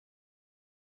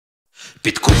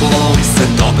Під куполом все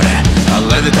добре,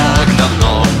 але не так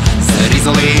давно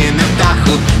зарізали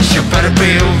невдаху, що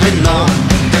перепив вино.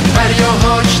 Тепер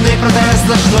його очний протез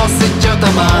наш носить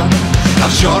отаман, а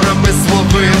вчора ми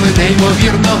зловили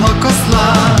неймовірного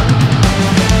козла.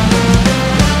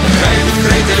 Хай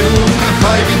відкрийте люка,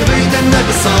 хай він вийде на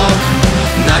пісок,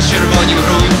 на червонім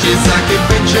ґрунті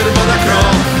закипить червона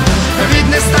кров. Від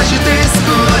нестачі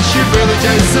тиску очі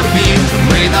вилетять з орбіт.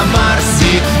 Ми на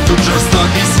Марсі, тут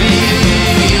жорстокий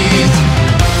світ.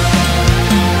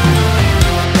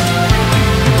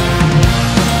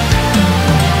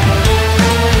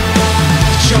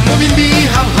 Чому він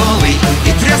бігав голий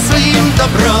і тряс своїм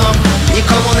добром?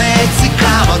 Нікому не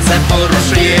цікаво, це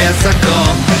порушує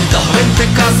закон. До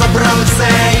гвинтика забрали все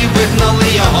і вигнали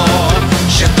його.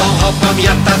 Ще довго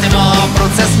пам'ятатимо про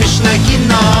це смішне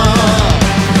кіно.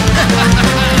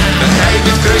 Хай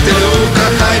відкрийте люка,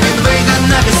 хай він вийде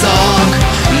на пісок,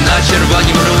 на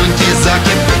червонім ґрунті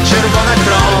закипить червона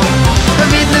кров.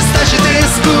 Від нестачі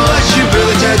тиску очі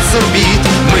вилетять з орбіт.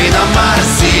 Ми на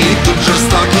Марсі, тут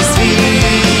жорстокий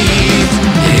світ.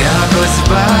 Якось в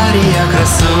барі я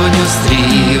красуню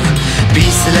стрів,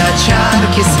 після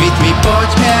чарки світ мій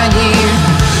потьмянів.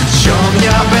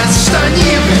 Човня без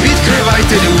штанів,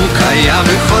 відкривайте люка, я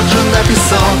виходжу на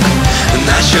пісок,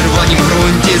 на червонім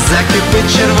ґрунті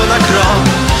закипить червона кров.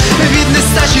 Від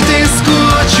нестачі тиску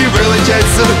очі вилетять